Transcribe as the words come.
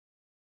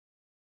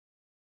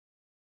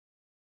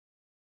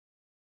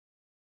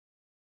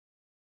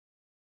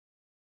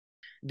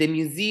the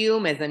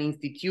museum as an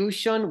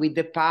institution with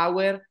the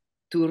power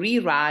to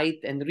rewrite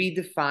and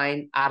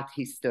redefine art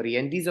history.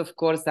 And these, of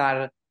course,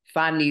 are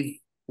Fanni's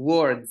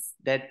words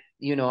that,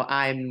 you know,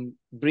 I'm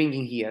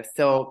bringing here.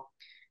 So,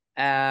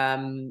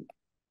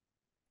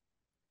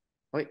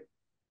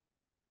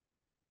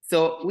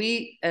 so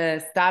we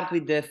start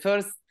with the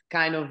first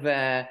kind of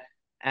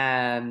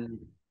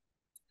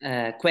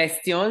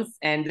questions.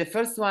 And the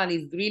first one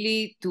is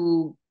really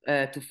to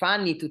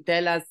Fanni to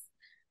tell us,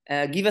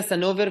 give us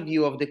an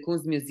overview of the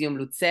Kunstmuseum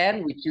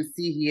Luzern, which you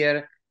see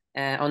here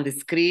on the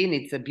screen.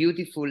 It's a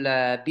beautiful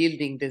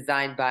building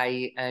designed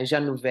by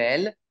Jean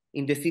Nouvel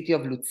in the city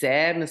of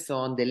Luzern, so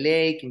on the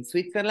lake in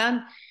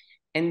Switzerland.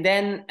 And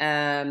then,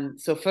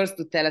 so first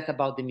to tell us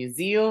about the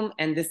museum.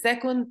 And the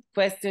second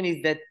question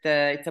is that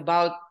it's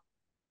about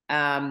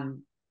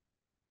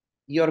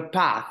your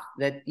path,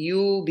 that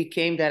you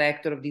became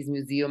director of this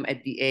museum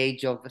at the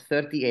age of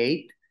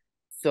 38.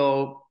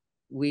 So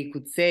we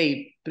could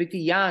say pretty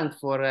young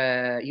for,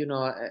 you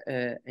know,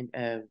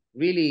 a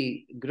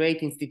really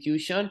great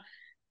institution.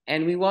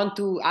 And I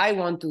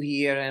want to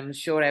hear, I'm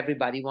sure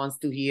everybody wants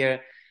to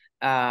hear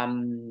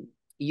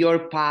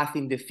your path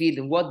in the field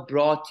and what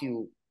brought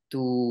you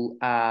to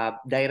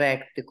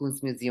direct the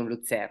Kunstmuseum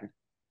Luzern.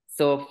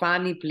 So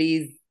Fanni,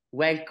 please,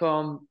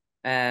 welcome,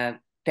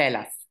 tell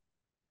us.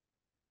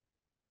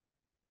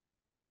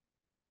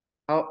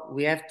 Oh,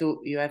 you have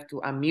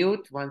to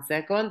unmute 1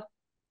 second.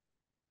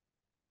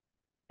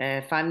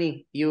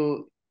 Fanni,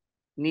 you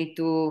need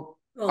to.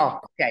 Oh,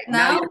 okay.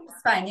 Now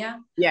it's fine, yeah?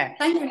 Yeah.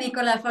 Thank you,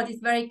 Nicola, for this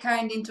very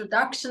kind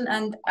introduction.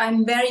 And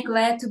I'm very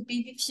glad to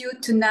be with you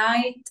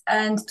tonight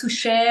and to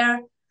share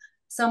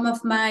some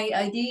of my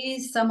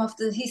ideas, some of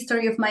the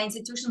history of my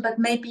institution, but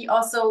maybe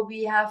also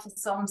we have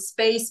some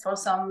space for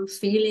some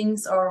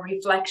feelings or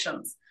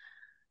reflections.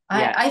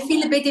 Yeah. I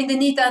feel a bit in the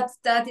need that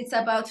it's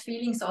about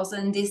feelings also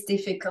in this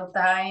difficult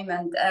time.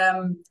 And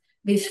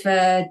with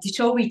the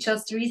show we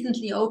just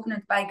recently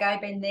opened by Guy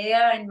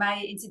Benner in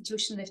my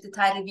institution with the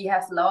title We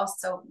Have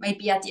Lost. So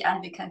maybe at the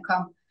end we can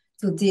come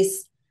to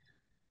this.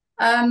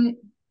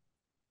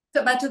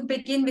 But to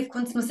begin with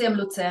Kunstmuseum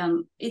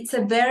Luzern, it's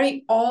a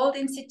very old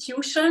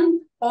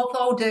institution,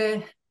 although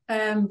the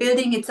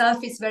building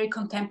itself is very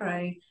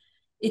contemporary.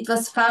 It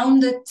was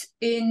founded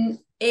in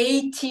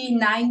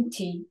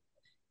 1890.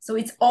 So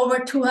it's over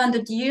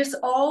 200 years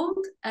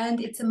old,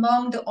 and it's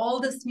among the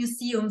oldest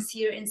museums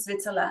here in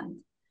Switzerland.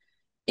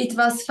 It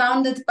was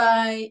founded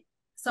by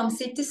some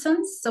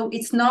citizens, so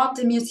it's not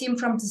a museum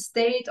from the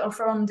state or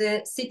from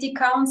the city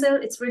council.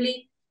 It's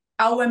really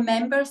our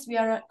members. We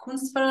are a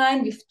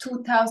Kunstverein with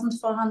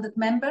 2,400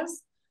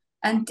 members.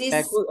 And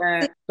this...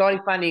 sorry,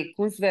 Fanni,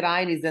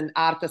 Kunstverein is an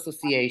art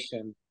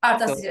association.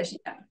 Art association,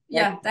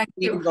 yeah, thank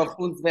you. Of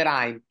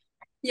Kunstverein.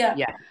 Yeah.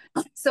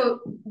 So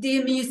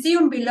the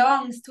museum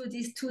belongs to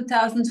these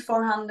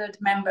 2,400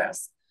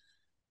 members.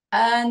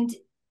 And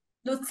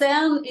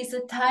Luzern is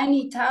a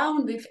tiny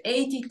town with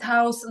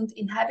 80,000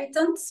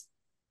 inhabitants.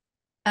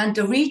 And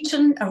the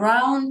region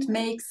around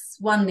makes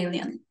 1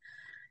 million.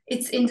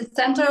 It's in the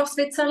center of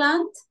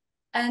Switzerland.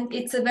 And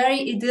it's a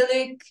very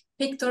idyllic,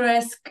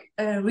 picturesque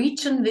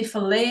region with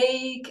a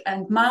lake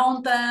and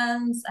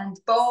mountains and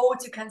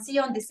boats. You can see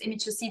on this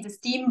image, you see the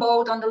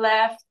steamboat on the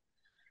left.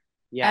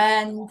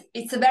 Yeah. And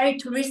it's a very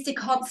touristic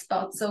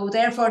hotspot. So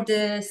therefore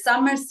the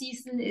summer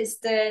season is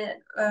the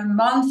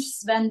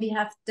months when we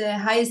have the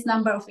highest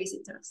number of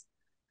visitors.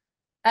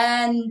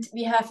 And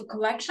we have a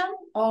collection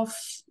of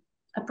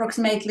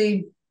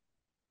approximately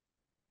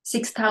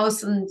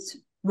 6,000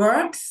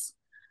 works,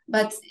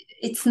 but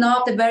it's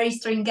not a very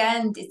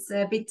stringent, it's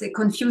a bit a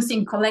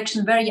confusing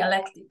collection, very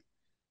eclectic.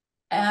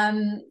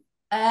 And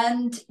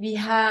we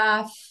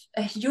have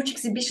a huge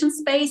exhibition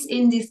space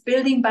in this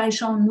building by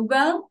Jean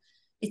Nouvel.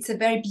 It's a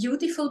very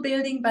beautiful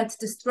building, but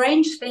the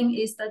strange thing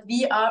is that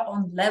we are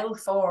on level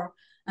 4,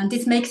 and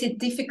this makes it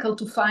difficult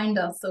to find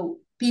us. So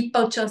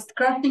people just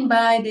crossing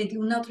by, they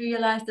do not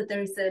realize that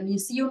there is a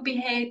museum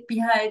behind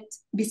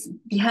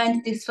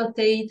this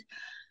facade,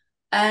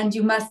 and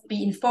you must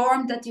be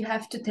informed that you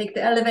have to take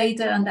the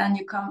elevator, and then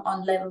you come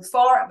on level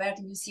 4 where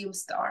the museum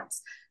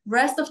starts. The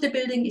rest of the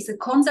building is a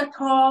concert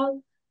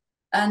hall,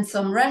 and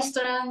some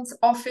restaurants,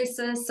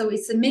 offices. So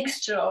it's a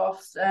mixture of,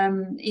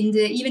 in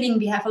the evening,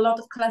 we have a lot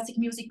of classic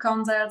music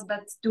concerts,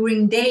 but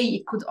during day,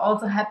 it could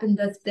also happen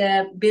that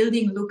the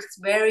building looks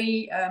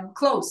very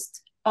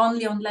closed.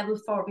 Only on level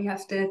 4, we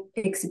have the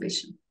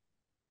exhibition.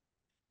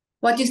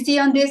 What you see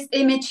on this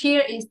image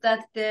here is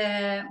that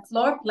the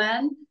floor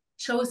plan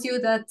shows you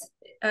that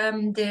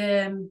in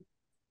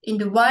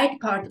the white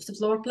part of the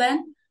floor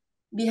plan,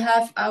 we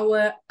have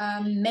our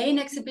main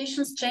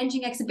exhibitions,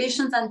 changing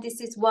exhibitions, and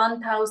this is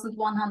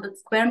 1,100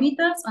 square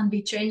meters, and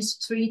we change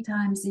 3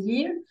 times a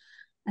year.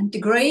 And the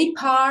gray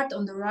part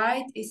on the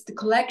right is the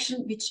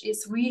collection, which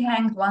is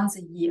rehanged once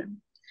a year.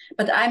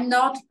 But I'm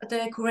not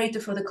the curator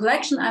for the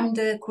collection, I'm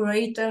the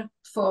curator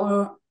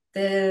for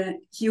the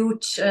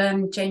huge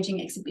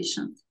changing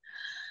exhibitions.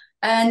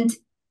 And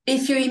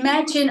if you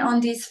imagine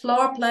on this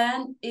floor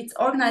plan, it's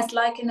organized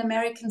like an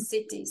American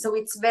city. So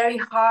it's very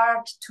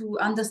hard to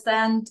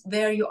understand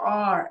where you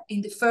are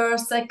in the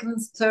first, second,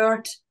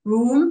 third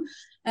room.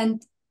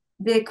 And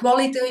the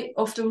quality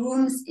of the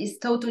rooms is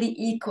totally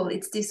equal.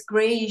 It's this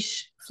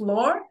grayish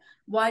floor,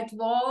 white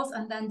walls,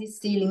 and then this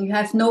ceiling. You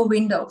have no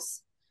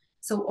windows.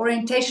 So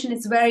orientation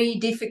is very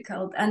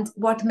difficult. And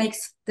what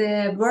makes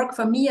the work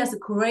for me as a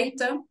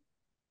curator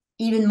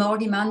even more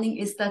demanding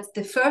is that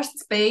the first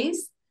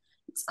space,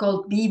 it's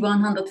called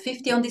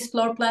B150 on this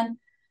floor plan,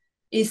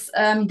 is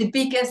the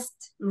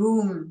biggest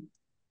room.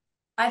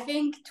 I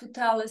think to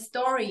tell a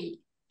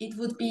story, it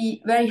would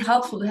be very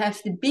helpful to have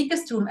the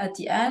biggest room at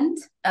the end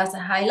as a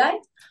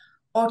highlight,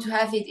 or to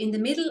have it in the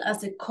middle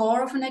as a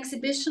core of an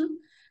exhibition.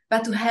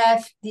 But to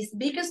have this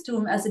biggest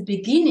room as a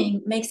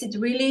beginning makes it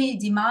really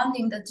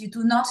demanding that you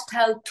do not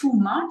tell too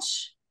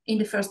much in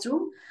the first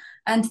room,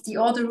 and the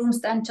other rooms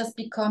then just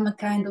become a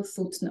kind of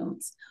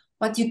footnotes.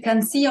 What you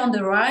can see on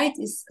the right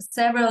is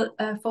several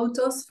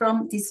photos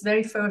from this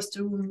very first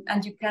room,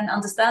 and you can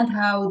understand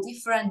how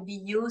different we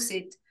use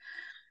it.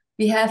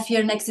 We have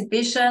here an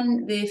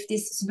exhibition with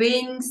these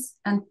swings,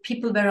 and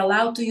people were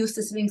allowed to use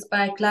the swings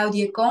by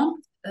Claudie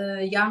Comte,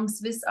 a young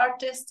Swiss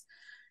artist.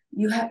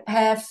 You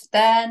have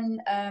then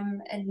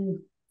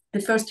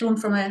the first room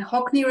from a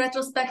Hockney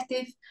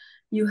retrospective.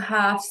 You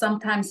have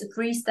sometimes a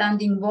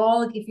freestanding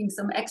wall giving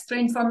some extra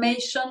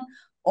information,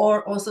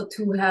 or also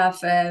to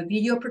have a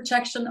video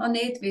projection on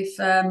it with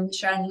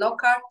Sharon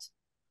Lockhart,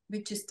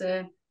 which is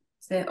the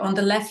on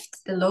the left,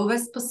 the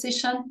lowest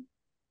position.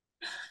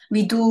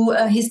 We do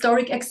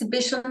historic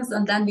exhibitions,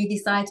 and then we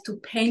decide to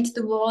paint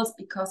the walls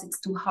because it's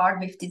too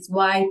hard with this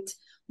white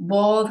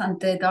wall and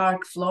the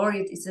dark floor.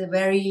 It is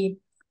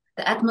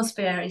the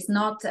atmosphere is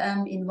not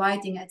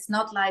inviting. It's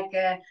not like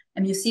a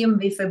museum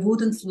with a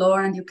wooden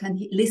floor and you can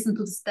listen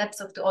to the steps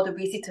of the other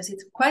visitors.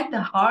 It's quite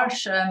a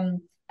harsh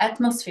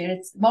atmosphere.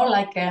 It's more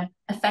like a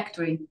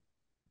factory.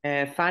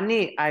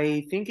 Fanni,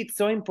 I think it's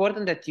so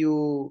important that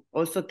you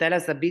also tell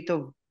us a bit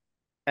of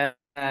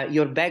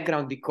your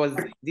background, because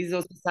this is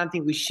also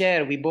something we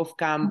share. We both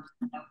come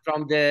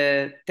from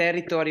the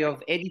territory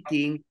of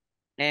editing.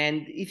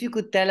 And if you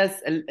could tell us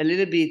a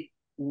little bit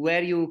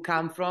where you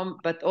come from,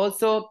 but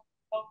also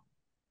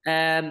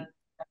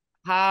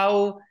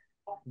how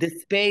the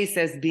space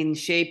has been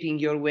shaping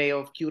your way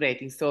of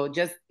curating. So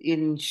just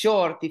in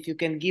short, if you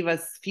can give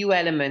us few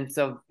elements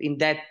in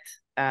that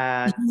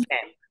sense.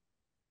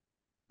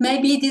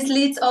 Maybe this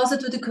leads also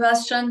to the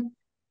question,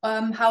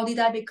 how did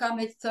I become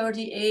a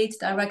 38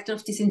 director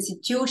of this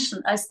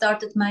institution? I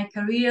started my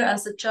career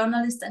as a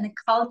journalist in a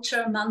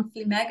culture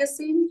monthly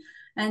magazine,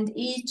 and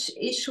each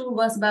issue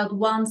was about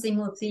one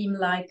single theme,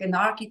 like an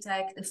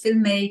architect, a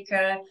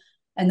filmmaker,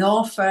 an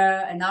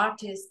author, an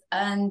artist.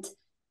 And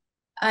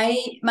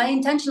my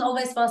intention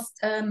always was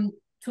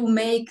to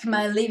make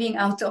my living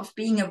out of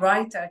being a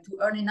writer, to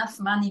earn enough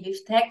money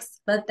with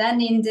text. But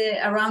then in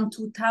around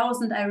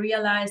 2000, I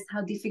realized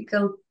how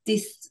difficult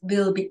this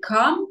will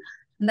become.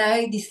 And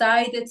I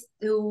decided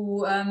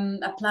to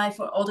apply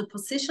for other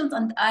positions,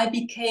 and I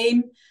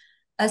became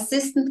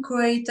assistant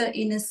curator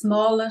in a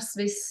smaller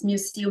Swiss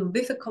museum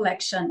with a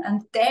collection.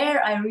 And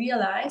there I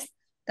realized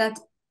that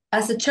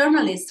as a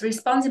journalist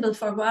responsible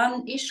for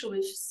one issue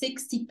with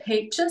 60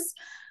 pages,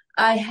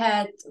 I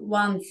had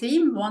one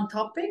theme, one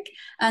topic,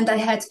 and I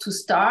had to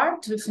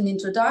start with an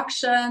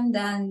introduction,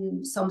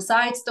 then some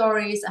side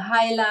stories, a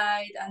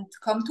highlight, and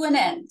come to an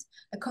end,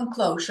 a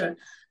conclusion.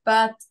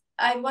 But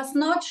I was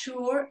not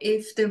sure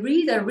if the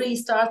reader really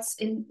starts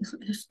in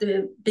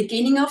the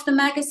beginning of the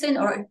magazine,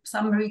 or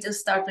some readers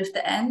start with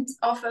the end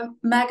of a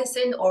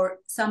magazine, or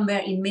somewhere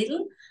in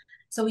middle.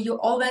 So you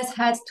always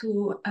had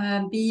to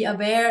be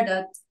aware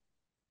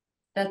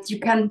that you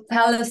can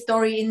tell a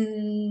story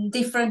in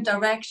different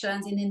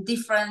directions and in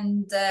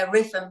different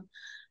rhythm.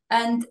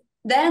 And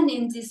then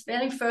in this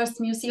very first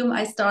museum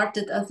I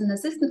started as an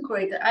assistant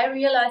curator, I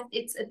realized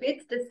it's a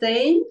bit the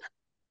same.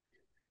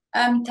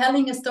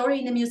 Telling a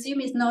story in a museum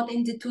is not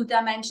in the 2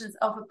 dimensions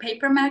of a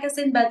paper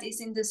magazine, but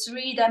is in the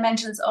 3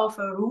 dimensions of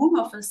a room,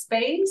 of a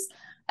space.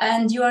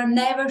 And you are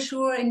never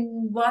sure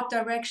in what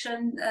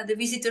direction the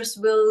visitors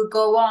will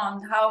go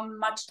on, how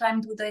much time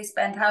do they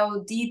spend,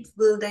 how deep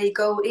will they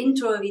go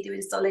into a video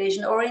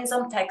installation or in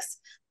some text.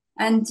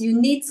 And you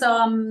need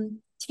some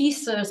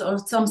teasers or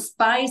some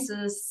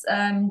spices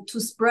to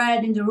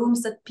spread in the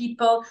rooms, that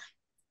people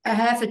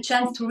have a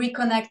chance to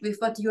reconnect with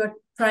what you are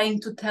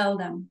trying to tell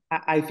them.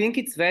 I think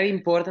it's very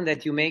important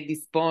that you make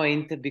this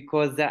point,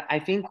 because I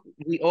think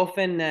we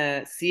often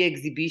see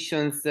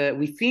exhibitions,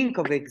 we think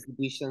of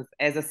exhibitions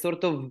as a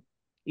sort of,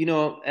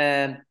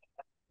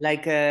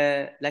 like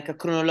a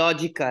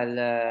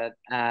chronological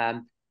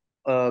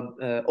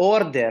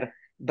order.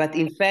 But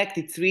in fact,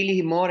 it's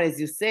really more, as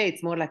you say,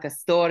 it's more like a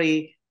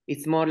story.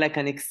 It's more like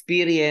an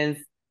experience.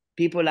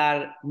 People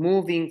are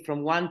moving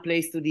from one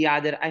place to the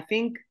other, I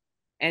think.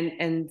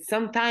 And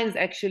sometimes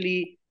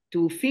actually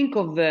to think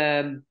of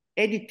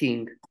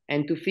editing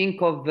and to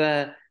think of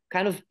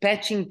kind of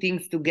patching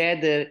things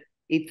together,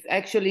 it's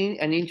actually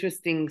an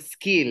interesting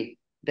skill.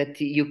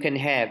 that you can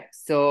have.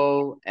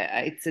 So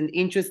it's an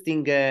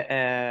interesting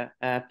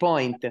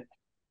point.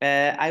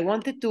 I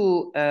wanted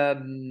to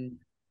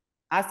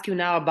ask you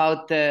now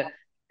about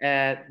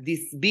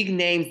these big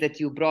names that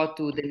you brought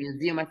to the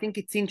museum. I think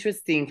it's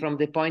interesting from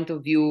the point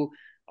of view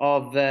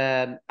of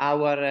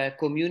our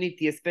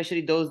community,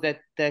 especially those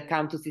that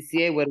come to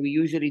CCA, where we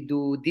usually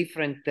do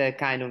different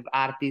kind of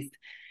artists.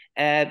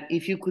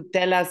 If you could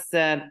tell us,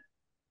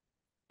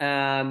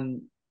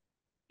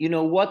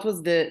 what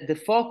was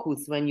the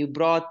focus when you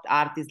brought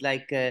artists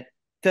like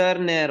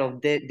Turner or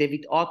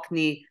David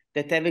Hockney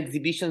that have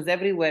exhibitions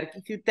everywhere?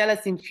 If you tell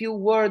us in few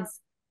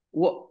words,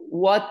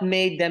 what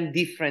made them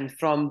different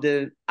from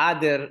the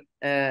other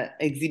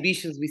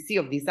exhibitions we see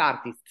of these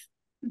artists?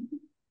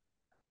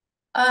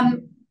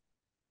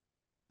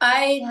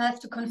 I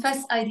have to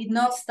confess, I did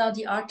not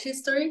study art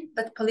history,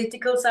 but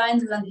political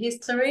science and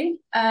history.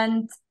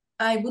 And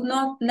I would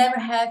never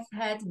have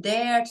had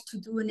dared to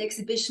do an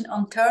exhibition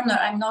on Turner.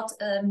 I'm not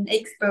an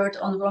expert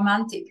on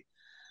Romantic.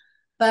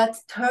 But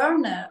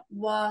Turner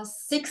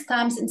was 6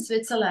 times in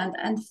Switzerland,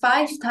 and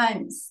 5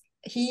 times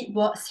he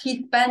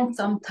spent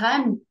some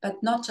time, but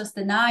not just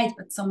a night,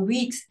 but some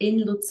weeks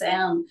in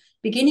Luzern,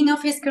 beginning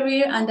of his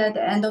career and at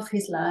the end of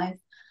his life.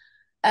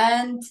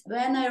 And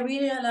when I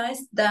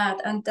realized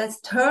that, and that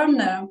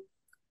Turner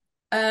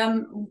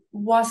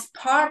was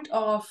part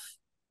of,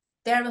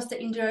 there was the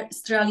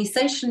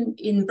industrialization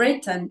in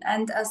Britain,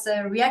 and as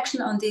a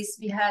reaction on this,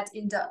 we had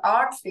in the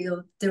art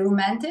field the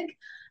Romantic,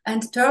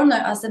 and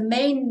Turner as a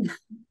main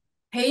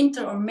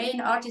painter or main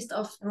artist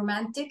of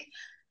Romantic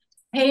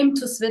came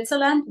to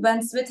Switzerland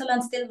when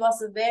Switzerland still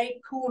was a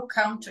very poor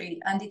country,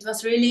 and it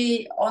was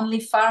really only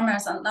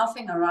farmers and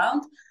nothing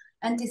around.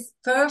 And these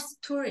first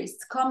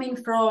tourists coming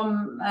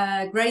from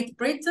Great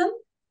Britain,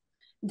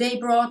 they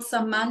brought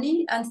some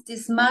money, and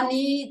this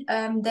money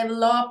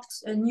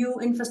developed a new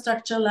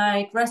infrastructure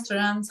like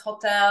restaurants,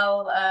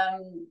 hotel,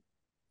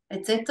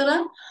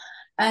 etc.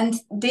 And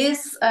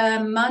this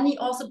money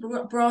also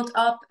brought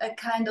up a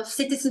kind of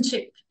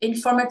citizenship. In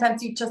former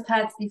times, you just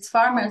had these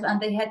farmers and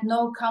they had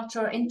no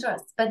cultural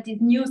interests. But these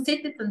new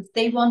citizens,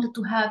 they wanted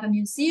to have a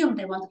museum,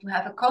 they wanted to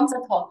have a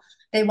concert hall,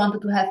 they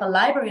wanted to have a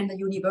library and a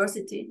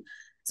university.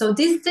 So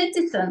these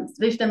citizens,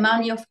 with the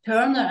money of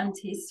Turner and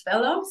his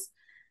fellows,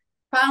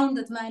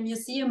 founded my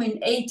museum in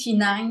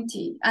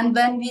 1890. And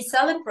when we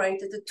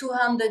celebrated the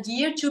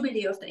 200-year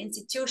jubilee of the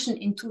institution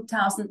in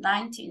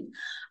 2019,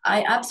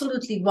 I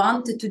absolutely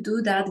wanted to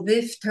do that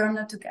with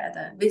Turner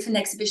together, with an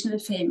exhibition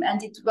with him.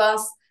 And it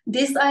was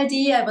this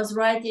idea. I was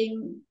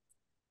writing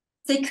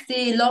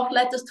 60 love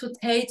letters to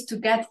Tate to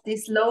get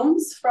these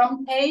loans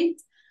from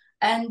Tate.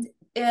 And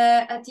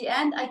at the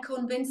end, I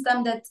convinced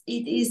them that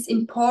it is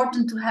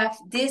important to have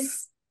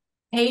this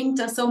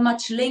painter so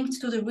much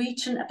linked to the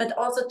region, but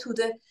also to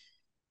the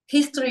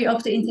history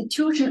of the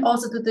institution,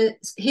 also to the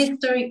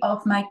history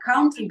of my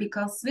country,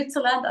 because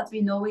Switzerland, as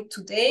we know it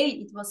today,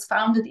 it was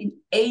founded in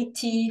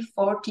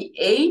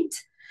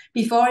 1848.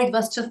 Before it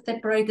was just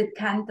separated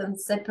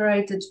cantons,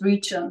 separated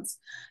regions.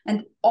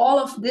 And all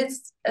of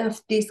this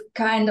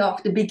kind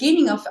of the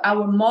beginning of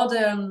our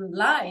modern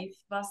life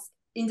was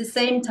in the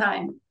same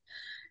time.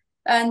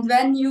 And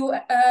when you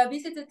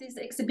visited this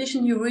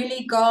exhibition,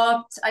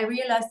 I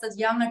realized that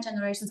younger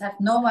generations have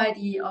no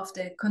idea of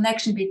the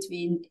connection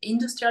between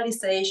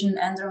industrialization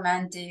and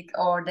Romantic,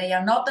 or they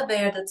are not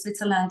aware that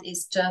Switzerland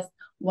is just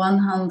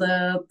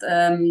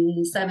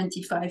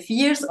 175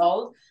 years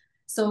old.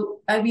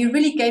 So we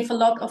really gave a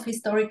lot of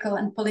historical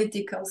and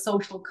political,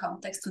 social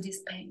context to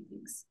these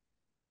paintings.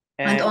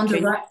 And on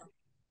the right,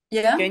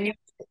 yeah? Can you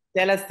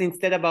tell us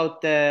instead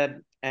about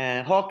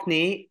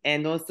Hockney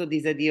and also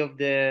this idea of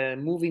the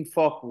moving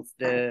focus,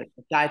 the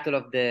title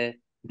of the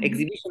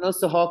exhibition?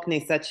 Also, Hockney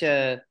is such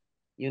a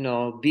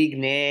big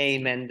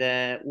name, and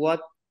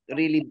what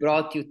really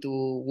brought you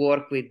to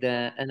work with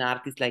an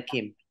artist like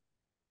him?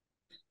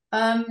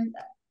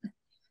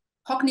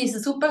 Hockney is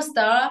a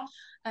superstar,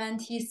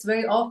 and he's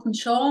very often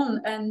shown.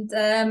 And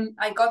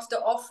I got the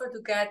offer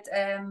to get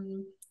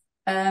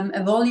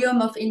a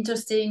volume of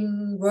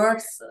interesting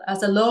works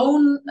as a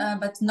loan,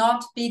 but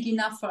not big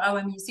enough for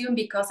our museum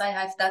because I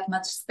have that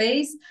much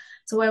space.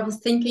 So I was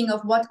thinking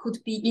of what could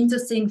be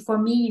interesting for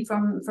me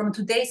from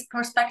today's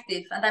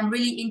perspective. And I'm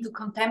really into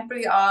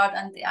contemporary art,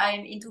 and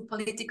I'm into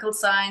political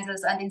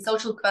sciences and in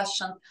social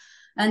questions.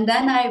 And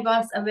then I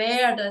was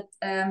aware that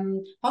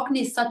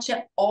Hockney is such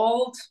an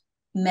old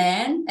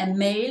man, a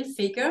male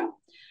figure,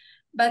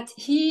 but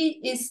he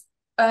is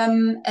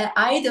an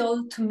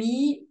idol to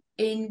me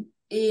in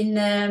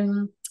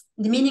the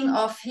meaning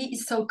of he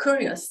is so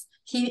curious.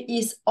 He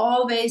is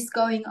always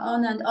going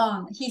on and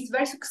on. He's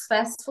very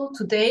successful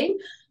today,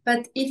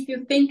 but if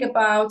you think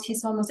about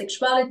his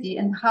homosexuality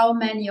and how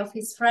many of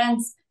his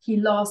friends he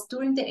lost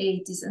during the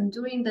 80s and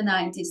during the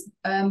 90s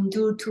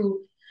due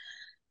to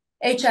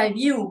HIV,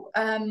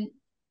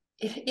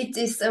 it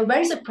is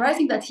very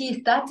surprising that he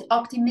is that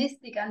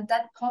optimistic and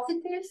that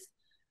positive.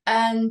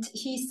 And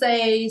he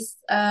says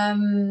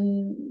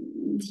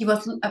he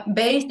was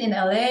based in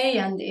LA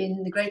and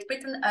in Great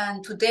Britain,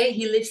 and today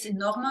he lives in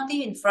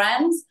Normandy in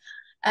France.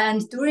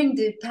 And during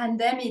the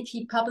pandemic,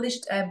 he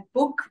published a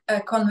book,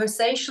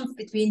 Conversations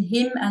between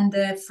him and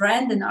a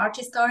friend, an art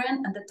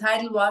historian, and the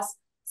title was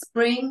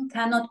Spring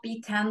Cannot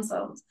Be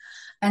Cancelled.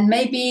 And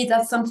maybe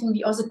that's something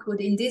we also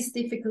could, in these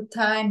difficult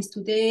times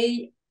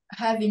today,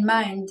 have in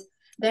mind.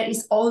 There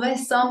is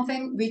always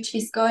something which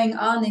is going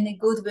on in a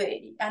good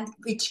way and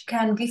which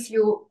can give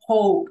you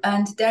hope.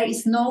 And there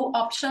is no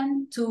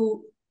option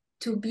to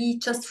be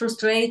just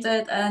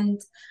frustrated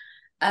and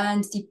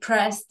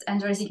depressed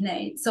and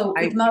resignate. So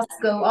it must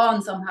go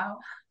on somehow.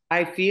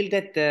 I feel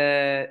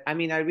that, I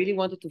mean, I really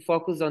wanted to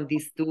focus on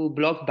these two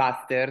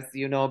blockbusters,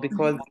 you know,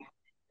 because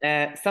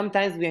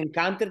sometimes we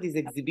encounter these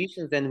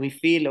exhibitions and we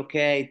feel,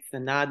 okay, it's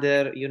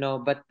another, you know,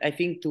 but I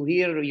think to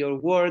hear your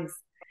words,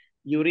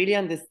 you really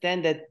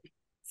understand that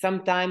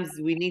sometimes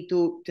we need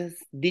to just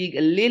dig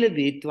a little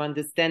bit to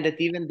understand that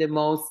even the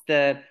most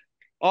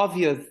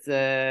obvious,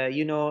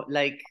 you know,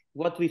 like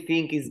what we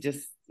think is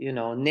just, you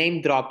know,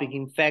 name dropping,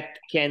 in fact,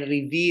 can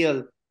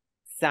reveal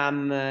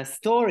some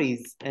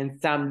stories and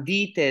some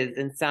details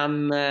and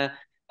some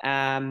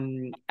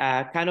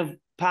kind of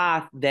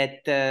path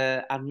that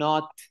are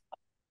not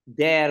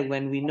there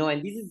when we know.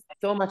 And this is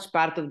so much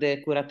part of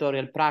the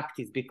curatorial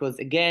practice, because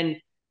again,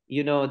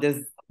 you know,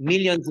 there's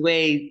million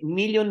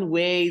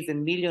ways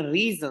and million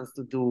reasons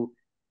to do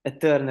a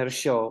Turner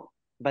show,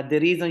 but the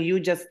reason you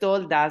just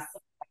told us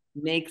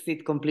makes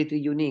it completely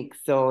unique.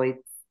 So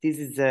this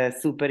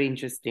is super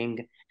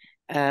interesting.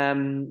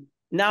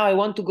 Now I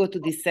want to go to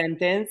this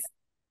sentence,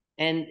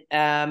 and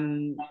I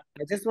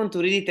just want to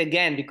read it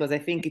again because I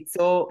think it's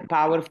so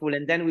powerful,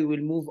 and then we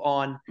will move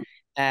on.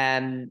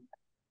 The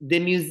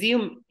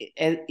museum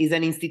is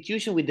an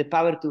institution with the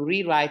power to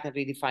rewrite and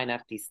redefine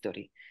art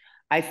history.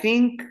 I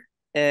think,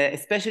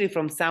 especially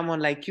from someone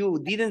like you who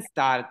didn't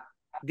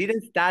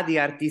study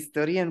art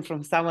history, and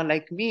from someone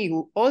like me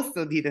who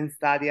also didn't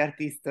study art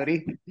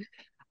history,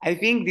 I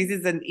think this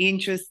is an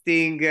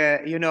interesting,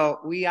 you know,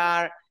 we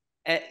are,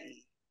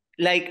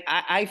 like,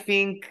 I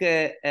think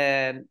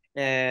if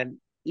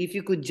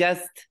you could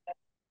just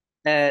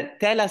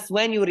tell us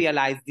when you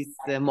realized this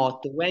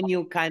motto, when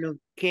you kind of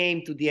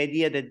came to the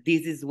idea that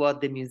this is what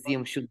the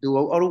museum should do,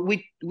 or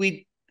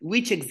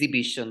which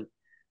exhibition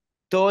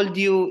told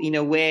you in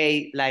a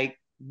way like,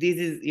 this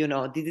is, you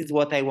know, this is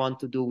what I want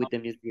to do with the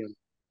museum?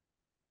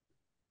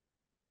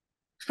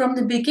 From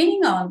the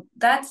beginning on,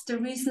 that's the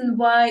reason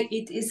why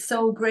it is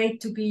so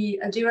great to be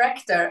a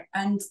director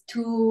and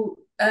to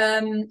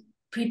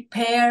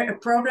prepare a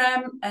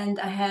program, and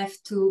I have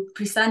to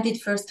present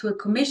it first to a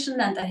commission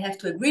and I have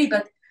to agree.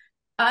 But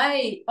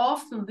I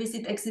often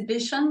visit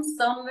exhibitions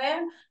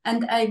somewhere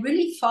and I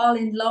really fall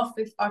in love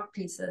with art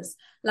pieces.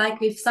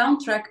 Like with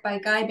Soundtrack by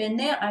Guy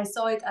Benner, I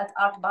saw it at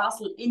Art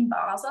Basel in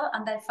Basel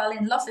and I fell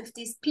in love with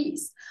this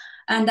piece.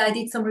 And I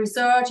did some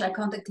research, I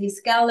contacted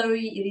his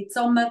gallery, Edith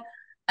Sommer,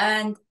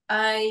 and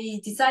I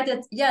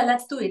decided, yeah,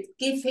 let's do it.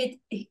 Give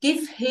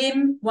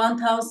him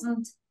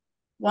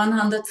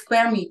 1,100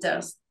 square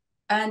meters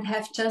and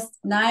have just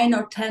 9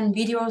 or 10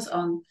 videos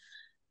on.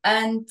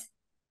 And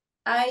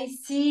I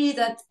see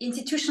that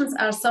institutions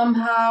are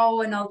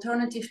somehow an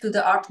alternative to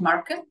the art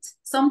market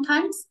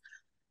sometimes.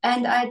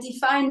 And I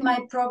define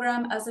my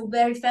program as a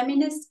very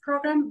feminist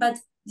program, but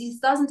this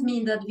doesn't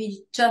mean that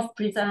we just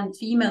present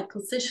female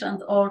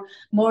positions or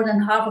more than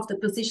half of the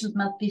positions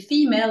must be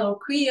female or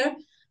queer.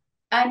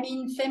 I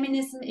mean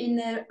feminism in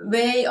a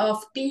way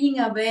of being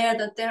aware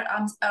that there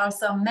are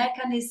some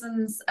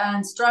mechanisms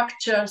and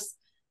structures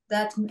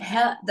that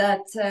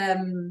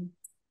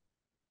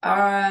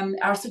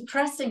are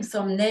suppressing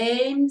some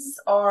names,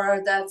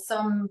 or that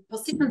some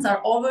positions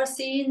are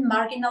overseen,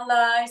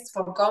 marginalized,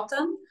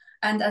 forgotten.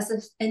 And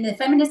in a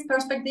feminist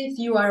perspective,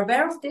 you are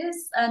aware of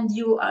this and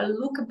you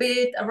look a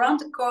bit around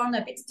the corner,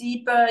 a bit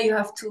deeper. You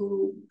have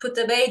to put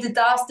away the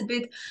dust a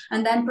bit,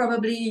 and then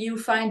probably you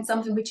find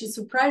something which is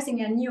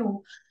surprising and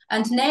new.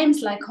 And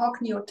names like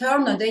Hockney or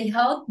Turner, they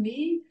help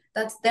me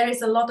that there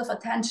is a lot of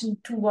attention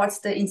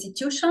towards the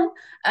institution.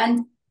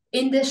 And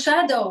in the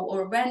shadow,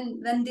 or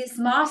when these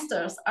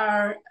masters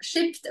are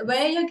shipped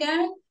away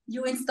again,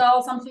 you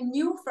install something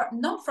new,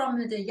 not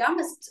from the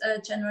youngest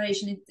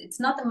generation. It's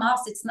not a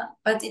master,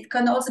 but it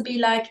can also be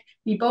like,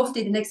 we both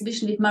did an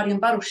exhibition with Marion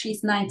Baruch.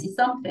 She's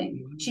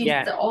 90-something. She's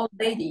the old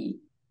lady.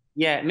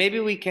 Yeah, maybe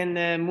we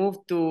can move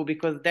to,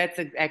 because that's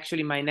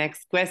actually my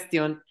next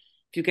question.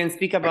 If you can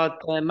speak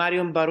about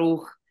Marion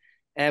Baruch,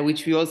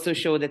 which we also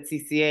showed at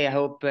CCA. I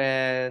hope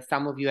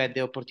some of you had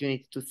the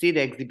opportunity to see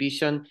the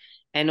exhibition.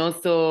 And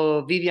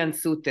also Vivian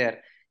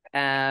Suter.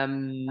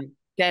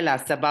 Tell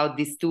us about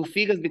these two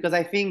figures, because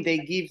I think they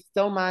give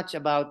so much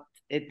about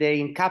it.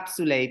 They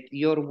encapsulate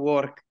your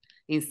work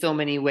in so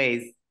many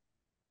ways.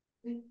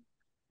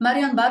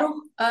 Marion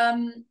Baruch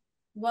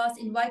was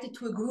invited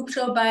to a group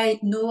show by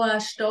Noah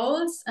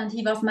Stolz, and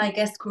he was my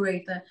guest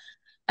curator.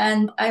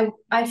 And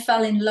I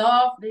fell in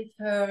love with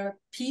her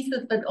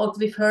pieces, but also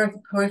with her as a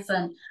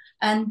person.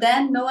 And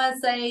then Noah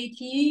said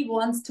he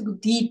wants to go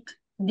deep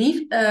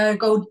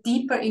go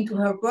deeper into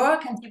her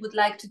work, and he would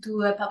like to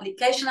do a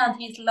publication, and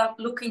he's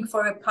looking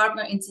for a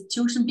partner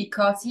institution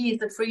because he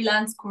is a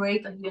freelance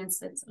curator here in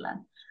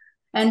Switzerland.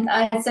 And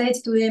I said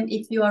to him,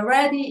 if you are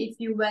ready, if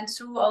you went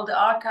through all the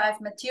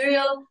archive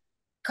material,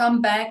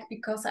 come back,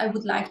 because I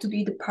would like to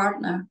be the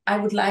partner. I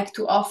would like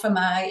to offer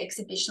my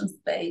exhibition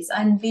space.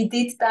 And we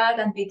did that,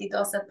 and we did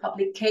also a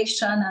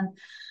publication. And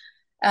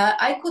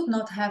I could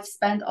not have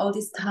spent all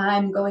this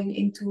time going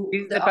into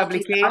the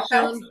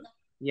publication.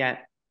 Yeah,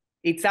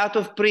 it's out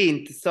of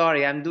print.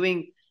 Sorry, I'm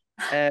doing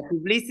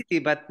publicity,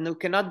 but no,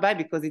 cannot buy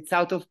because it's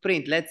out of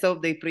print. Let's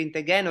hope they print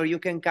again, or you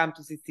can come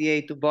to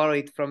CCA to borrow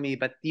it from me.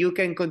 But you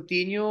can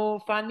continue,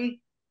 Fanni.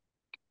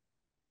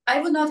 I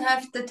would not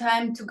have the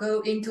time to go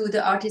into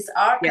the artist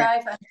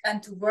archive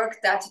and to work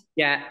that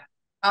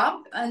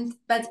up.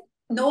 But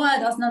Noah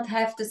does not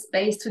have the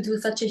space to do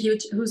such a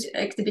huge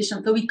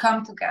exhibition. So we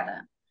come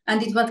together.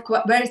 And it was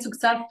very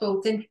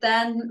successful. Since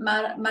then,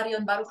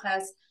 Marion Baruch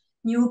has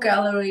new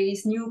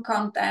galleries, new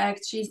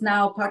contacts. She's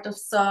now part of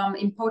some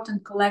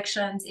important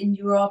collections in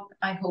Europe.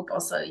 I hope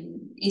also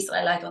in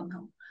Israel, I don't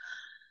know.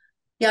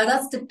 Yeah,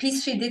 that's the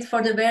piece she did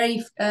for the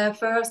very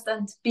first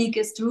and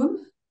biggest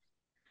room.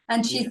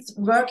 And she's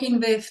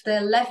working with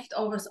the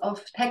leftovers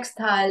of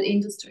textile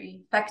industry,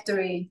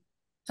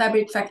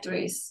 fabric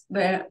factories,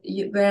 where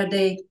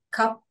they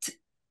cut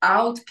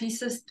out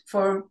pieces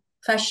for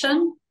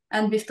fashion,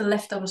 and with the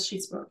leftovers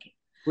she's working.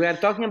 We are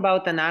talking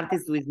about an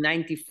artist who is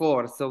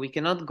 94, so we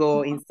cannot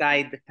go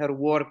inside her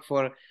work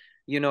for,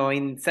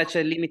 in such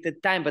a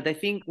limited time. But I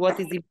think what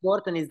is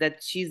important is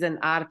that she's an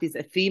artist,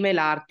 a female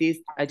artist.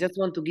 I just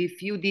want to give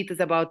few details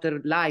about her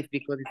life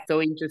because it's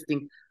so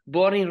interesting.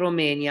 Born in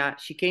Romania,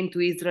 she came to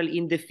Israel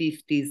in the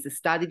 50s,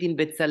 studied in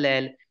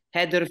Bezalel,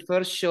 had her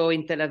first show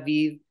in Tel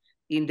Aviv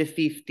in the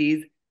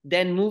 50s,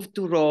 then moved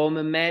to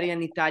Rome, married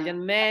an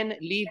Italian man,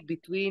 lived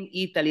between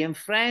Italy and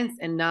France,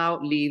 and now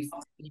lives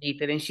in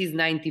Italy. And she's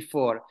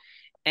 94.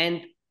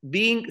 And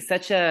being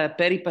such a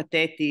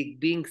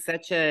peripatetic, being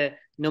such a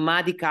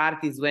nomadic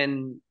artist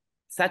when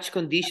such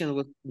condition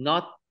was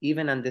not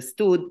even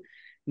understood,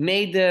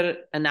 made her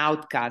an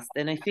outcast.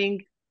 And I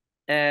think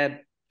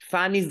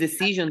Fanni's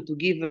decision to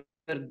give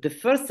her the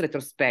first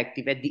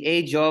retrospective at the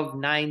age of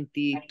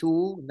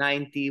 92,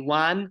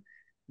 91,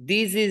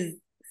 this is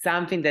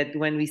something that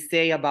when we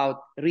say about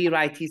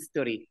rewrite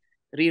history,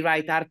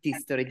 rewrite art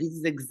history, this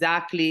is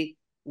exactly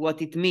what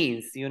it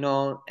means,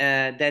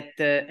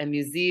 that a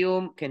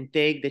museum can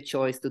take the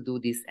choice to do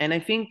this. And I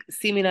think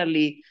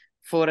similarly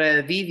for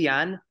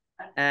Vivian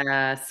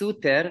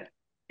Suter,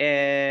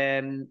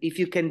 if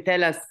you can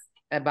tell us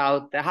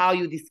about how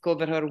you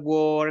discover her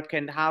work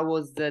and how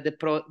was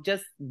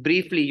just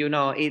briefly,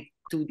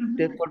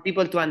 for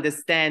people to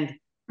understand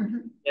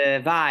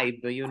the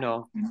vibe,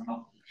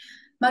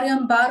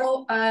 Marion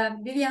Barrow,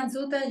 Vivian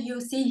Suter,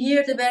 you see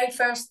here the very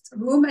first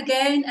room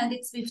again, and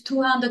it's with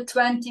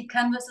 220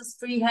 canvases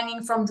free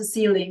hanging from the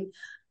ceiling.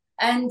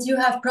 And you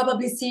have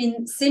probably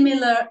seen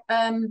similar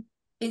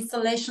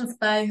installations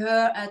by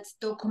her at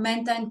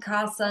Documenta in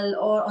Kassel,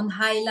 or on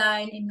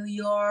Highline in New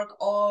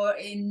York, or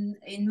in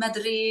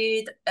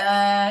Madrid,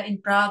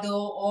 in Prado,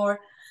 or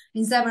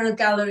in several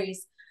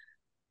galleries.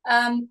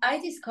 I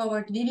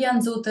discovered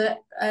Vivian Suter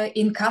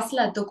in Kassel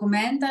at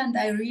Documenta, and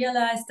I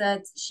realized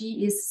that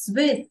she is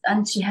Swiss,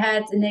 and she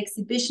had an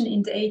exhibition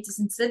in the 80s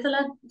in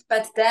Switzerland,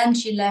 but then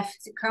she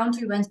left the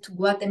country, went to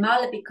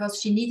Guatemala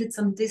because she needed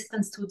some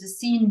distance to the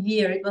scene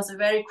here. It was a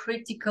very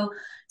critical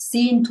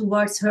scene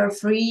towards her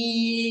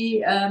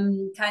free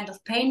kind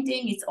of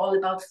painting. It's all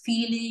about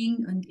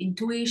feeling and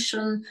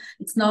intuition.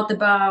 It's not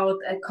about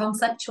a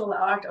conceptual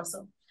art or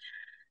so.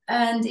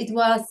 And it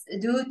was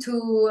due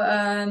to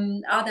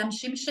Adam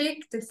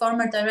Schimschik, the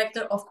former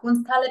director of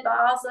Kunsthalle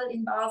Basel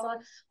in Basel,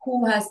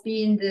 who has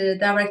been the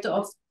director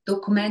of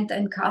Documenta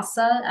in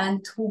Kassel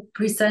and who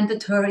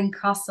presented her in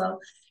Kassel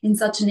in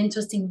such an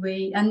interesting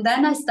way. And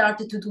then I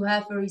started to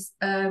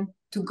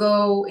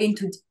go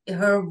into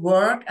her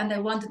work, and I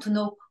wanted to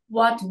know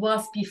what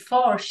was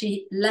before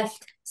she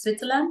left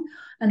Switzerland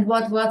and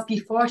what was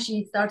before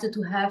she started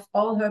to have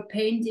all her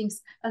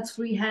paintings as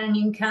free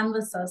hanging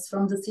canvases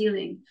from the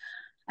ceiling.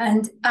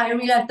 And I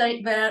realized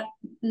that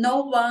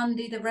no one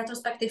did a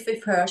retrospective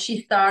with her.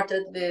 She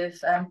started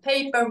with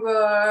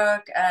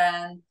paperwork,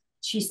 and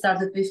she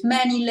started with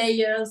many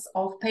layers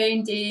of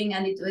painting,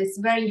 and it was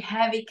very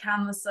heavy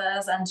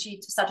canvases, and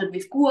she started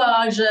with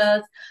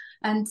gouaches,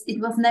 and it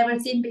was never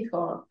seen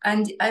before.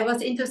 And I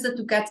was interested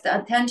to get the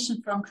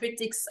attention from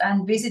critics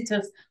and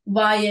visitors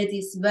via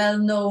these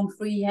well-known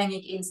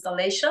free-hanging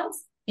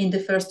installations in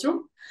the first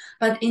room.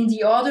 But in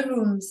the other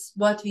rooms,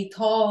 what we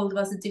told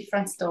was a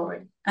different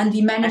story. And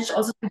we managed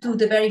also to do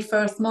the very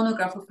first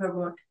monograph of her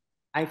work.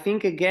 I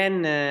think,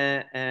 again,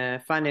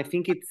 Fanni, I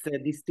think it's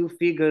these two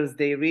figures,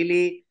 they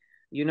really,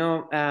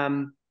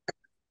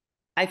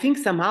 I think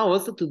somehow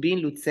also to be in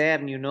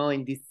Lucerne,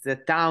 in this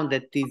town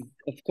that is,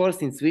 of course,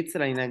 in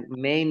Switzerland, a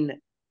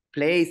main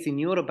place in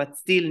Europe, but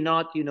still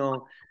not,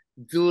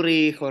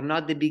 Zurich or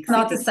not the big city.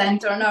 Not the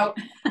center, no.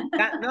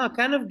 No,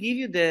 kind of give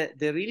you the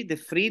really the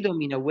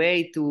freedom in a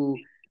way to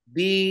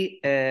be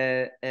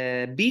a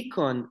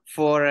beacon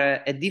for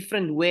a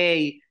different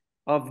way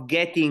of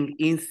getting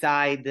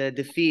inside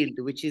the field,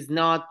 which is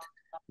not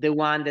the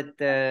one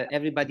that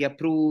everybody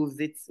approves.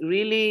 It's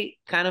really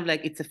kind of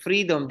like, it's a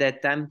freedom that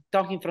I'm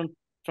talking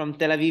from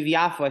Tel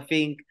Aviv-Yafo. I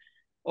think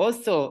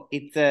also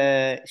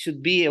it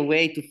should be a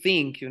way to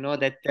think, you know,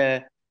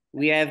 that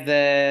we have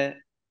a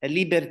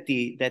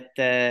liberty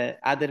that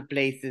other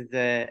places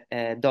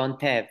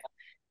don't have.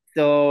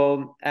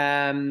 So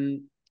I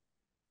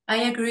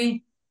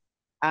agree.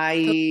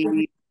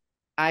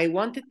 I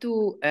wanted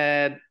to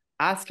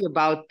ask you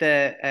about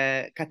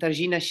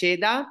Katarzyna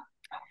Szeda,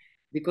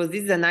 because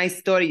this is a nice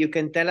story. You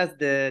can tell us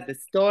the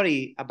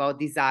story about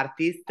this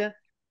artist,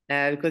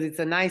 because it's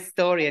a nice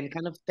story and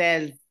kind of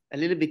tells a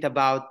little bit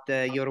about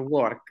your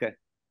work.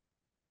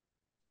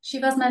 She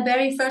was my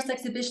very first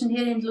exhibition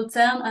here in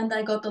Luzern, and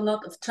I got a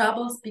lot of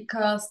troubles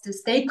because the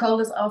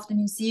stakeholders of the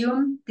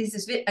museum, this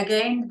is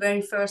again the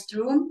very first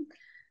room,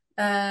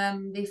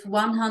 with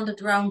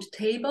 100 round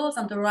tables,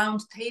 and the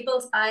round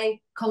tables I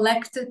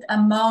collected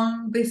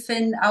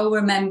within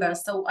our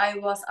members. So I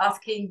was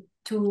asking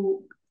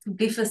to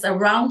give us a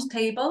round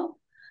table,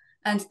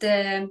 and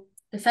the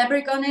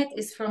fabric on it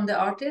is from the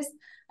artist,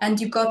 and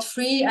you got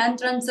free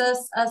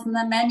entrances, as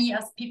many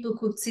as people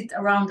could sit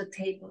around the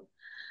table.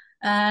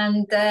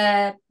 And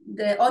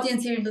the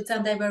audience here in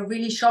Luzern, they were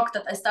really shocked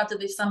that I started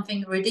with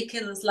something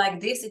ridiculous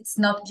like this. It's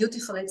not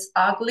beautiful, it's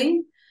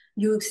ugly.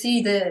 You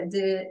see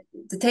the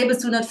tables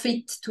do not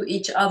fit to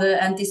each other,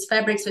 and these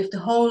fabrics with the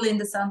hole in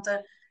the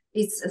center,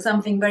 it's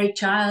something very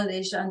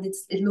childish, and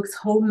it looks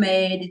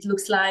homemade. It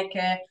looks like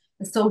a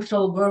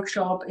social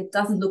workshop. It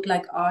doesn't look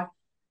like art.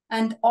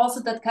 And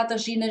also that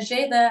Katarzyna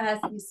Szeda has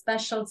these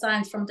special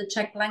signs from the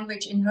Czech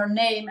language in her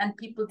name, and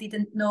people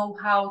didn't know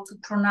how to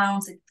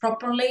pronounce it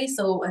properly,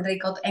 so they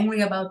got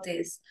angry about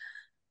this.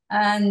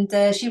 And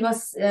she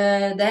was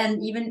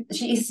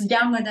she is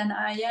younger than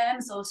I am,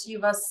 so she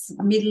was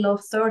middle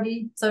of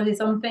 30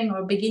 something,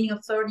 or beginning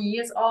of 30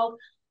 years old,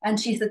 and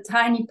she's a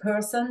tiny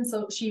person,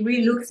 so she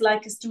really looks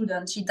like a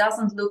student. She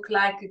doesn't look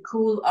like a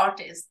cool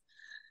artist.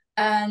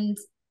 And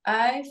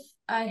I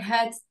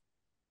had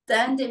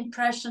then the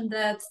impression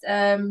that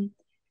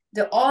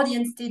the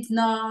audience did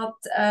not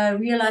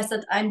realize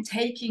that I'm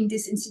taking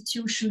this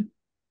institution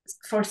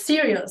for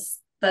serious,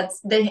 that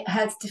they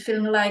had to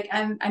feel like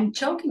I'm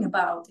joking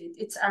about it.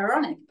 It's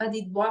ironic, but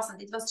it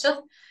wasn't. It was just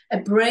a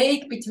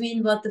break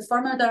between what the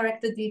former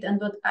director did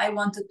and what I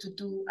wanted to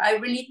do. I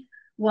really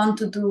want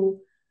to do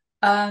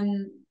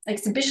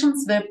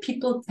exhibitions where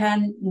people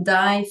can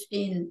dive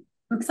in.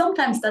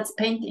 Sometimes that's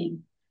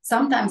painting.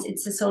 Sometimes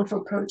it's a social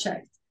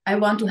project. I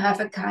want to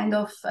have a kind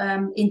of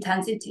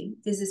intensity.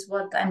 This is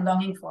what I'm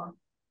longing for.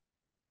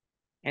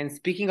 And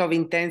speaking of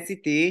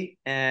intensity,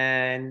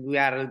 and we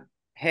are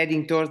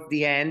heading towards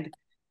the end,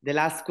 the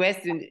last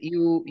question,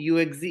 you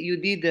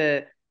did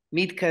a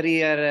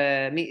mid-career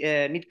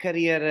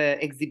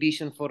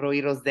exhibition for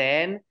Roy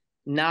Rosen.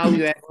 Now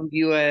you have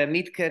a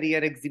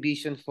mid-career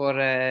exhibition for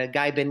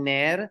Guy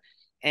Benner.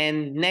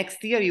 And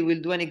next year you will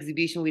do an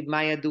exhibition with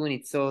Maya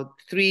Dunit. So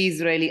 3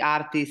 Israeli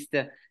artists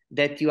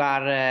that you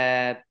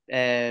are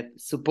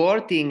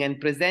supporting and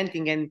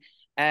presenting, and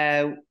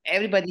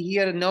everybody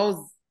here knows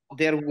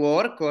their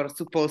work, or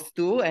supposed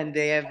to, and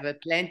they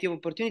have plenty of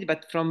opportunity.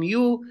 But from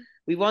you,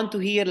 we want to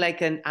hear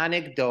like an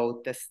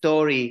anecdote, a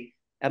story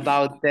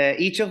about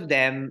each of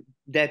them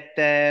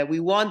that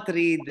we won't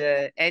read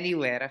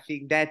anywhere. I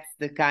think that's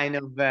the kind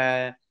of,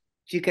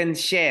 if you can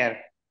share.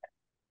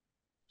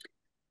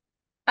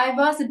 I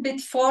was a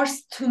bit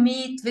forced to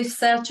meet with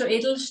Sergio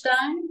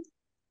Edelstein.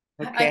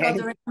 Okay. I got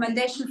a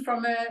recommendation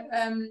from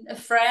a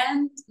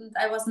friend.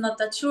 I was not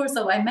that sure,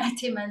 so I met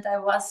him, and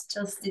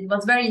it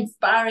was very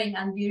inspiring,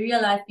 and we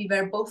realized we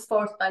were both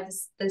forced by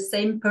the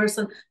same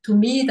person to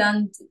meet,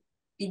 and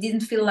we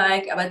didn't feel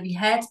like, but we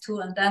had to,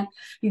 and then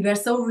we were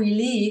so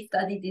relieved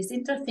that it is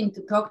interesting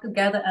to talk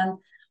together, and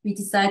we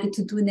decided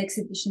to do an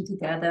exhibition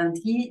together, and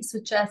he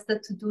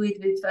suggested to do it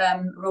with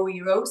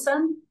Roy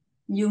Rosen.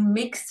 You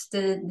mixed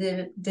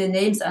the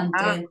names and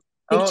the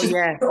pictures.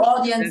 Yeah. The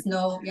audience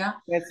know, yeah.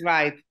 That's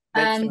right.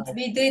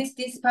 We did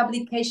this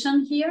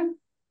publication here.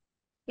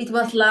 It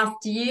was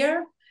last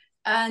year,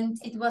 and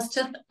it was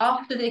just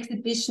after the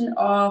exhibition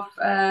of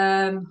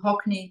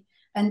Hockney.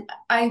 And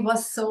I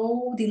was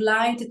so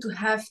delighted to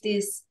have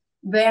this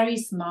very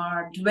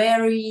smart,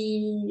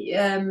 very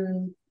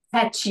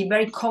catchy,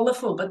 very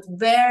colorful, but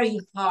very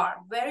hard,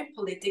 very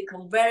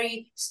political,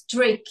 very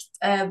strict,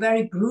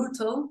 very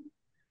brutal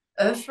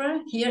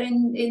oeuvre here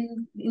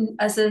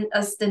as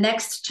the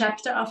next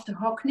chapter after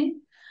Hockney.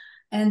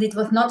 And it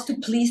was not to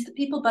please the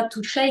people, but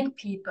to shake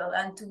people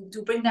and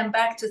to bring them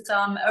back to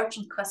some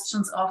urgent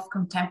questions of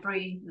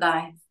contemporary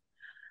life.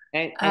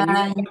 And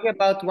you talking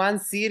about one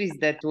series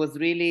that was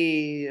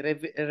really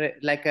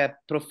like a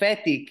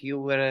prophetic.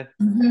 You were.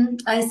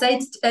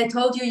 I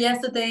told you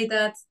yesterday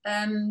that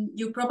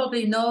you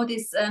probably know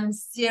this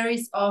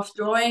series of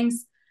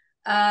drawings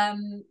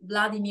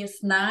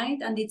Vladimir's Night,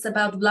 and it's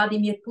about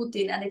Vladimir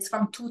Putin, and it's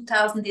from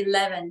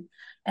 2011.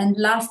 And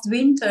last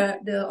winter,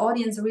 the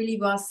audience really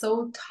was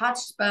so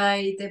touched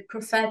by the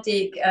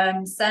prophetic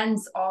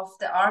sense of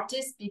the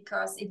artist,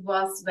 because it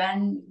was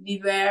when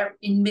we were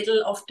in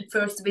middle of the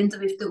first winter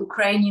with the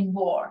Ukrainian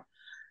war.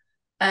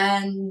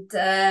 And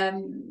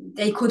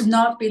they could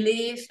not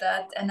believe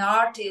that an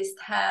artist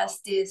has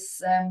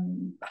this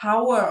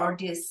power or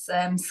this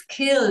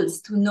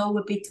skills to know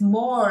a bit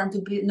more and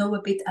to know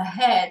a bit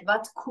ahead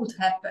what could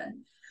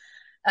happen.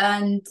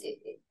 And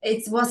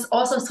it was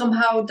also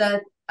somehow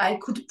that I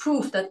could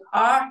prove that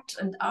art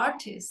and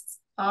artists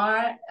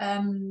are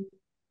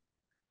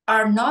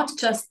not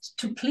just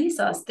to please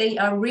us. They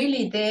are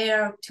really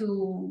there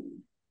to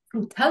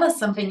tell us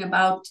something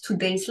about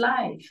today's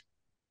life.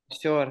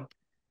 Sure.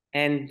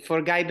 And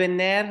for Guy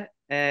Benner,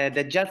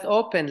 that just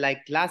opened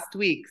like last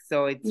week.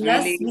 So it's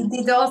yes, really... we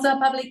did also a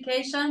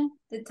publication.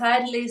 The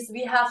title is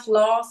We Have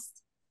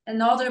Lost,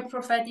 another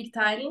prophetic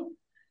title.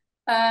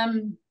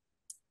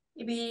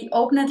 We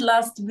opened it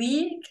last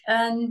week,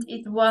 and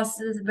it was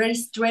a very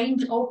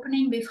strange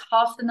opening with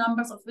half the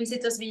numbers of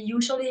visitors we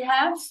usually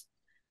have.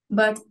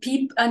 But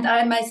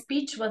my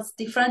speech was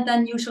different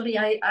than usually.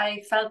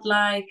 I felt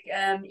like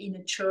in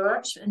a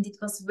church, and it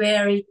was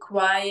very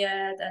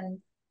quiet and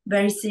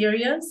very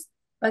serious.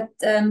 But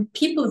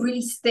people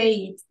really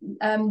stayed.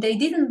 They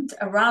didn't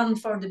run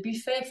for the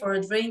buffet for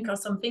a drink or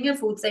some finger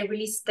foods. They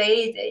really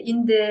stayed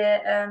in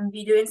the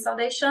video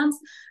installations,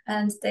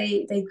 and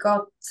they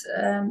got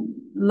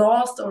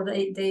lost, or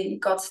they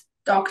got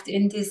stuck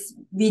in these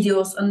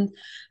videos. And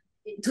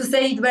to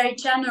say it very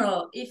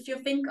general, if you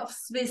think of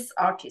Swiss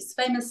artists,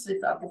 famous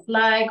Swiss artists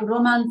like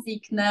Roman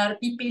Siegner,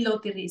 Pippi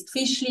Lotterist,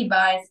 Fischli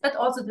Weiss, but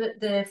also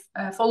the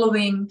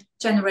following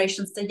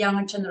generations, the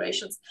younger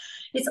generations,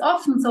 it's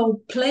often so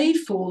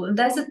playful. And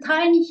there's a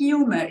tiny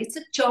humor. It's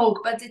a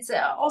joke, but it's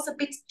also a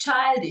bit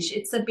childish.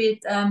 It's a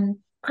bit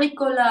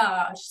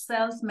bricolage,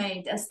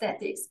 self-made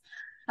aesthetics.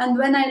 And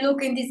when I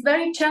look in this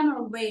very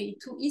general way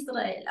to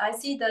Israel, I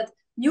see that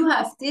you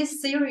have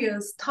these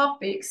serious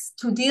topics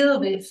to deal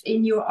with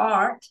in your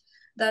art,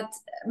 that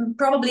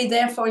probably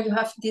therefore you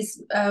have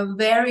this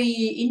very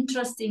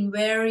interesting,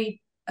 very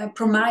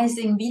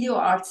promising video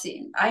art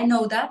scene. I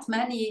know that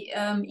many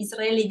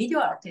Israeli video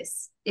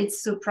artists.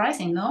 It's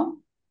surprising, no?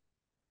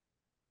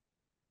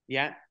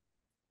 Yeah.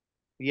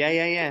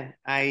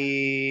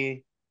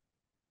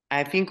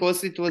 I think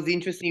also it was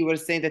interesting you were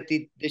saying that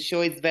the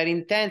show is very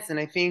intense, and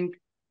I think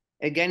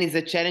again it's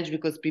a challenge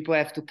because people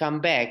have to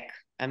come back.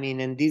 I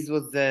mean, and this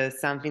was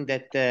something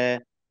that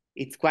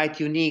it's quite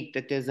unique,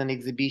 that there's an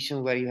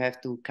exhibition where you have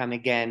to come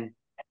again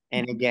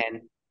and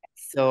again.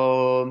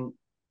 So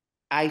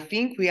I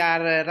think we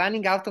are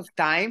running out of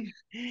time.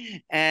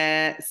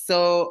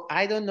 So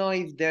I don't know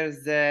if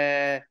there's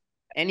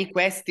any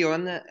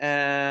question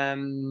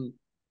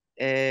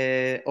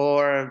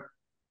or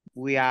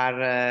we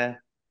are...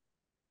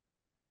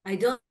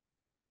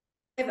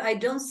 I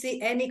don't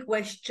see any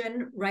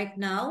question right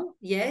now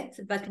yet,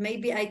 but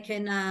maybe I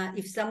can,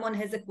 if someone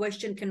has a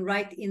question, can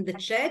write in the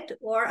chat,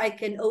 or I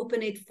can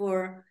open it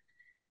for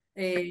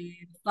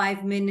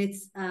 5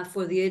 minutes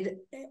for the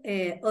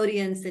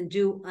audience and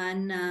do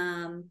an...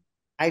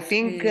 I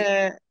think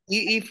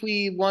if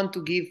we want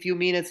to give a few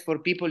minutes for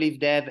people, if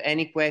they have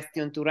any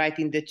question, to write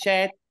in the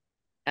chat.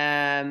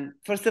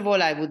 First of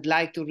all, I would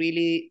like to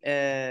really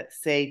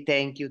say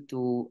thank you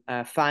to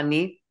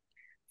Fanni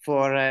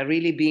for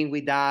really being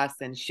with us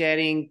and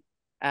sharing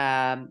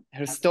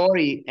her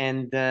story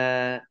and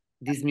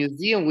this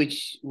museum,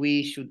 which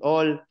we should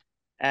all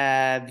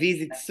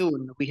visit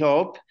soon, we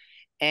hope.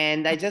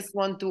 And I just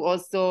want to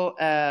also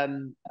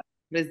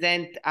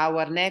present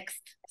our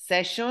next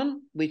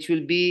session, which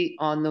will be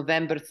on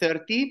November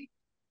 30.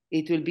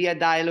 It will be a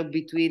dialogue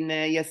between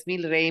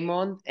Yasmil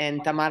Raymond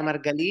and Tamar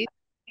Margalit.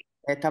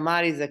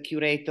 Tamar is a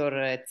curator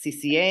at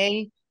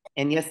CCA,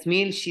 and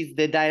Yasmil, she's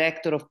the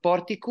director of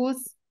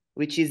Portikus,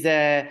 which is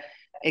a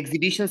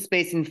exhibition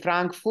space in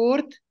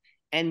Frankfurt,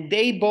 and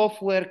they both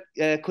were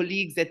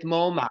colleagues at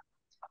MoMA.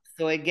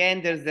 So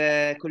again, there's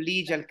a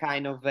collegial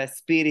kind of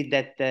spirit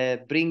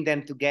that bring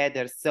them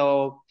together.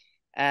 So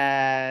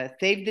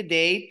save the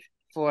date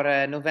for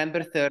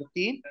November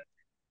 30.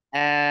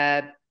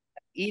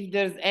 If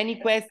there's any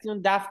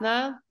question,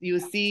 Daphna, you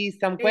see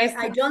some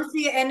questions? I don't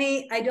see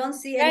any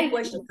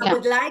questions. I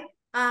would like,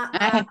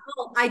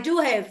 oh, I do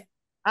have.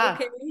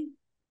 Okay.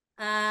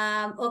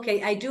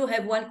 Okay, I do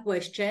have one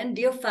question.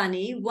 Dear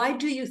Fanni, why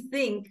do you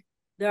think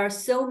there are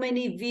so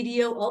many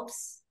video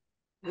ops?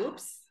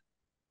 Oops.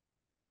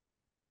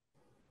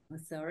 Oh,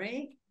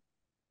 sorry.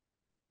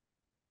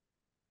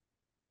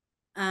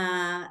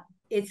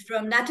 It's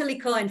from Natalie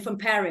Cohen from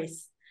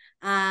Paris.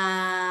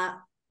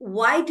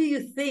 Why do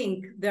you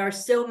think there are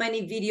so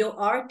many video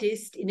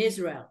artists in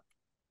Israel?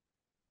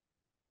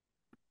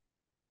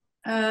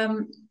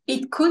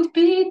 It could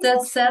be that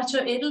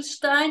Sergio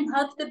Edelstein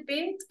had the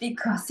bit,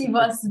 because he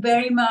was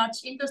very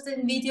much interested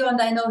in video, and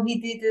I know he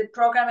did a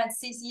program at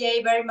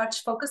CCA very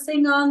much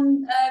focusing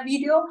on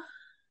video.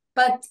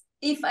 But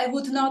if I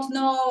would not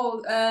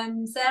know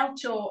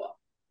Sergio,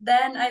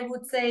 then I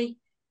would say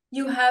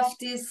you have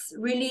this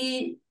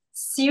really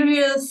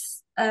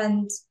serious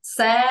and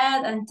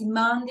sad and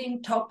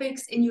demanding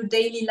topics in your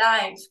daily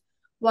life.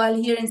 While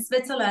here in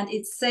Switzerland,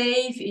 it's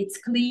safe, it's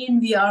clean,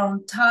 we are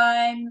on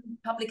time,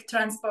 public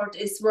transport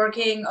is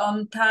working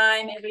on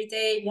time every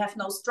day, we have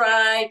no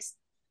strikes.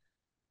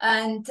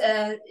 And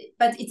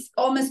but it's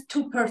almost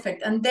too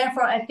perfect. And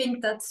therefore, I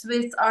think that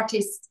Swiss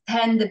artists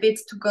tend a bit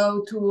to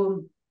go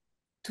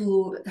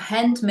to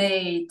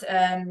handmade,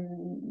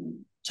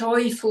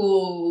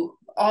 joyful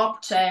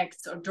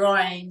objects or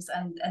drawings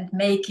and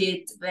make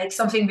it like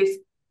something with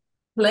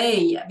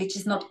play, which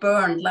is not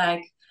burned,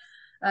 like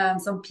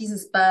some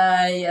pieces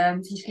by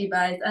Fischli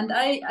Weiss. And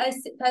I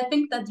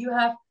think that you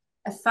have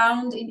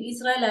found in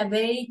Israel a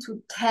way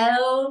to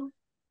tell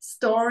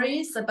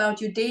stories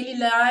about your daily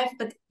life,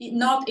 but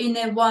not in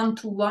a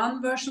one-to-one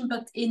version,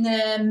 but in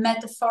a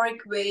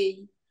metaphoric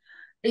way.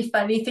 If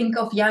we think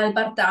of Yael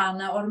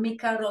Bardana or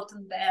Mika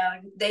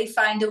Rothenberg, they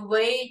find a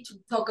way to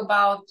talk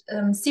about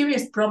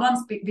serious problems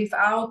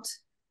without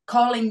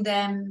calling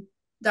them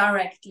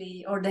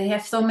directly, or they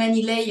have so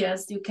many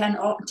layers. You can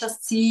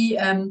just see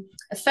a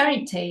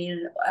fairy tale,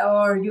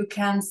 or you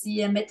can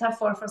see a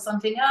metaphor for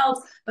something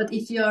else. But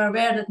if you are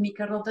aware that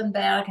Mika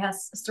Rothenberg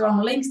has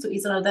strong links to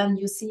Israel, then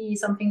you see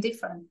something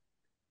different.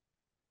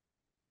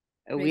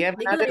 We have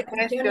another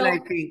question, I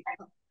think.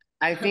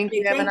 I think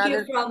we have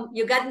another.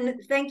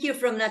 Thank you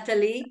from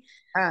Natalie.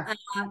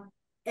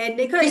 And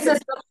Nicola,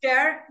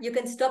 you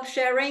can stop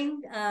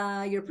sharing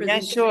your presentation. Yeah,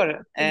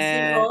 sure.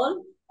 See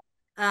all.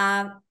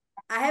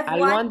 I have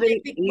one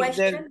big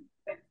question.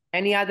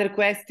 Any other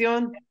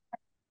question?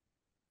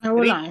 I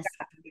will ask.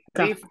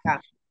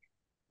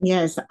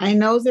 Yes, I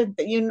know that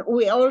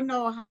we all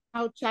know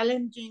how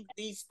challenging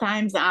these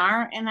times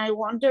are, and I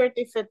wondered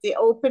if at the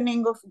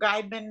opening of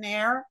Guy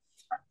Ben-Ner,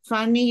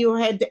 Fanni, you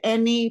had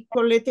any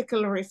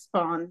political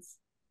response?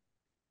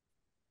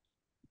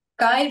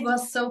 Guy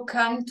was so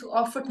kind to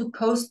offer to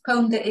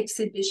postpone the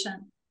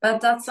exhibition,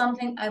 but that's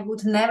something I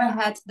would never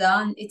have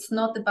done. It's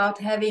not about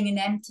having an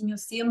empty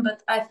museum,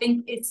 but I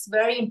think it's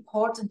very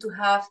important to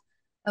have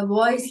a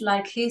voice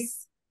like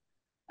his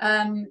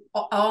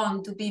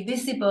to be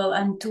visible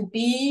and to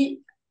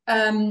be,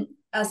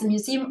 as a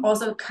museum,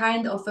 also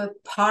kind of a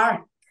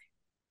park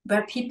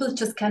where people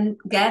just can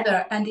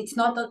gather. And it's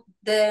not a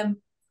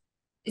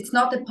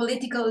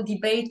political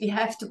debate. We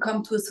have to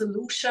come to a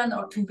solution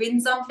or to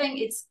win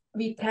something.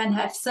 We can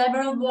have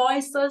several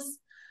voices,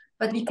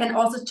 but we can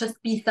also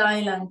just be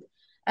silent.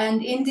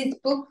 And in this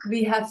book,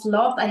 We Have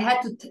Lost, I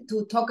had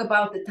to talk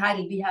about the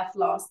title, We Have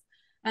Lost.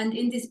 And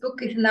in this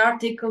book is an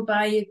article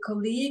by a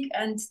colleague,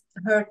 and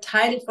her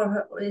title for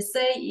her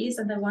essay is,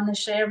 and I want to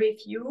share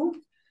with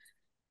you.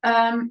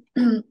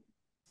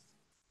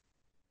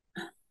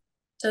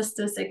 Just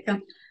a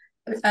second.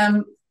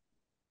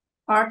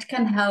 Art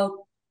can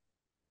help.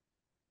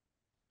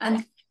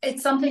 And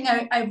it's something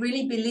I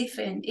really believe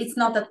in. It's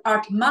not that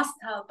art must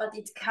help, but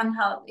it can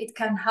help. It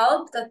can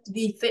help that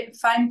we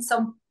find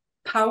some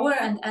power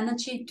and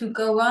energy to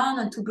go on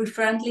and to be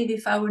friendly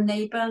with our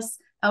neighbors,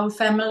 our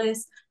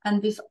families,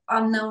 and with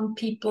unknown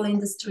people in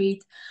the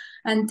street.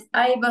 And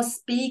I was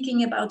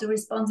speaking about the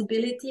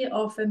responsibility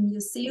of a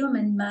museum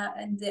in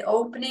the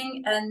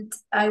opening, and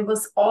I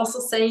was also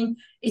saying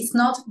it's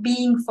not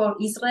being for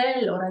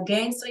Israel or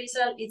against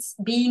Israel, it's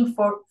being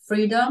for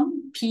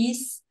freedom,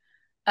 peace,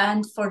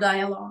 and for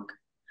dialogue.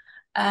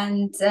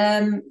 And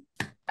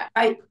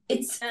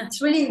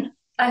it's really,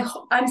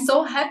 I'm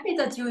so happy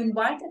that you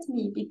invited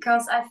me,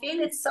 because I feel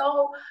it's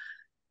so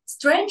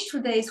strange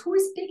today. Who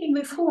is speaking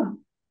with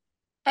whom?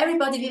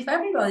 Everybody with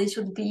everybody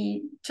should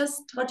be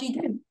just what we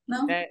do,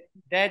 no?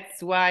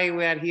 That's why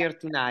we are here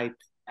tonight.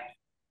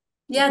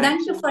 Yeah,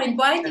 thank you for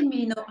inviting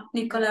me,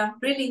 Nicola.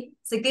 Really,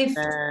 it's a gift.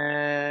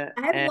 I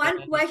have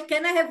one question.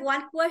 Can I have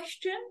one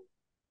question?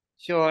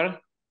 Sure.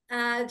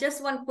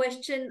 Just one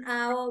question.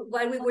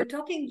 While we were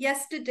talking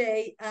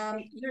yesterday,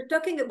 we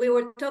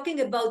were talking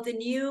about the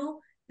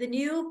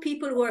new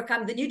people who are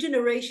coming, the new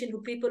generation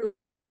of people who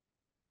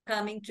are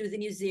coming to the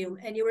museum,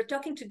 and you were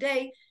talking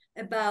today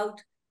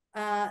about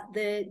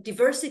the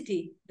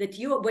diversity that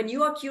when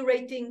you are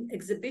curating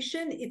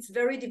exhibition, it's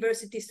very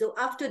diversity. So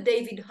after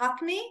David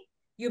Hockney,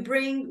 you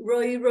bring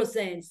Roy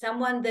Rosen,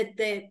 someone that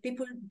the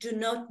people do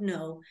not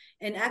know,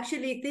 and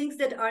actually things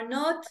that are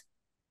not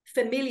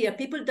familiar.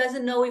 People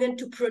doesn't know even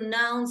to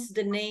pronounce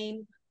the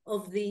name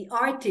of the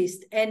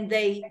artist, and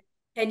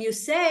you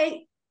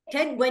say,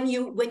 Ted, when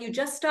you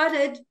just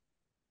started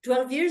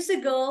 12 years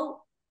ago,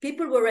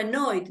 people were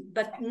annoyed,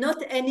 but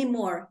not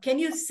anymore. Can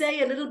you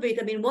say a little bit,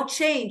 I mean, what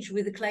changed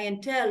with the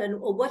clientele,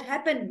 or what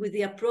happened with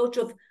the approach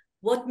of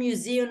why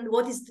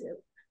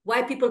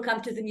people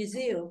come to the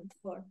museum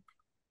for?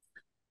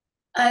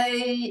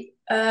 I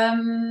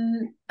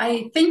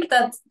think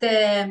that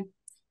the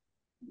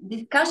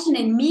discussion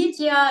in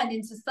media and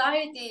in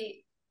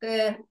society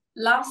the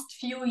last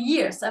few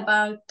years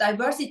about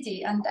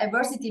diversity, and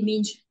diversity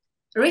means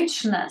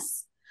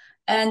richness,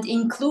 And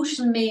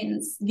inclusion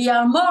means we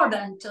are more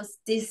than just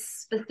this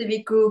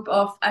specific group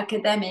of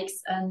academics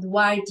and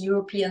white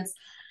Europeans.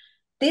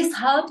 This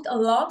helped a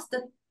lot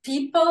that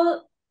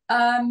people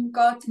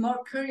got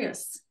more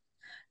curious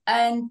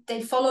and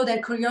they follow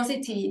their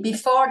curiosity.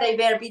 Before they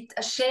were a bit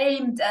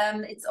ashamed.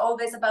 It's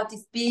always about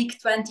this big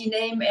 20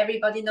 name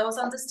everybody knows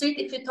on the street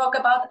if you talk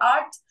about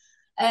art.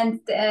 And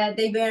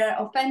they were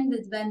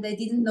offended when they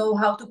didn't know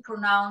how to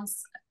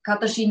pronounce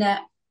Katarzyna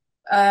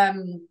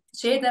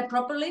Schede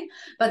properly.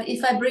 But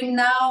if I bring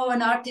now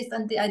an artist,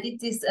 and I did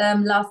this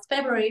last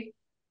February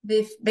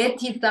with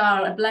Betty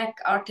Dahl, a black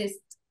artist,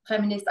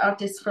 feminist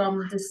artist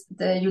from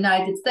the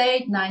United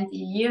States, 90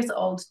 years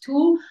old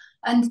too.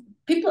 And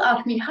people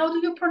ask me, how do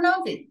you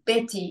pronounce it?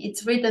 Betty.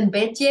 It's written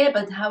Betty,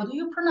 but how do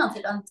you pronounce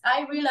it? And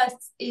I realized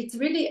it's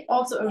really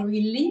also a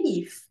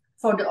relief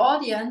for the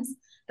audience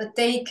that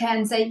they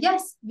can say,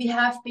 yes, we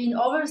have been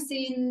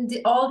overseeing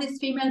all these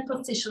female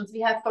positions.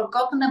 We have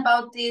forgotten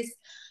about this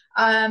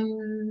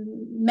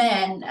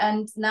men.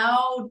 And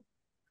now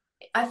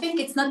I think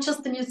it's not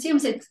just the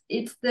museums,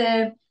 it's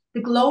the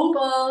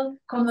global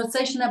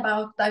conversation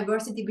about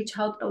diversity, which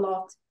helped a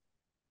lot.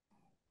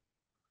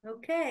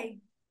 Okay.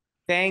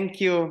 Thank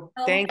you.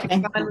 Thank you,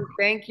 Fanni.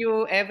 Thank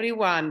you,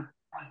 everyone.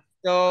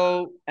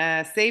 So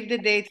save the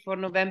date for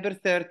November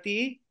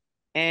 30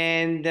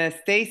 and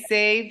stay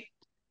safe.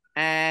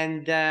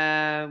 And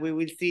we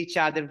will see each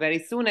other very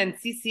soon. And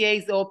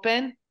CCA is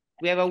open.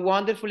 We have a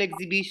wonderful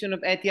exhibition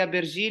of Etia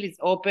Bergil. It's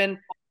open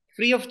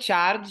free of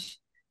charge.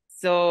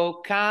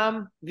 So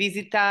come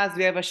visit us.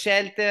 We have a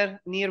shelter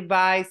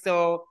nearby.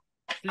 So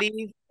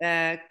please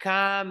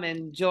come and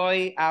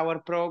enjoy our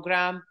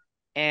program.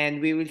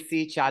 And we will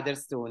see each other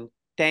soon.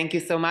 Thank you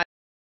so much.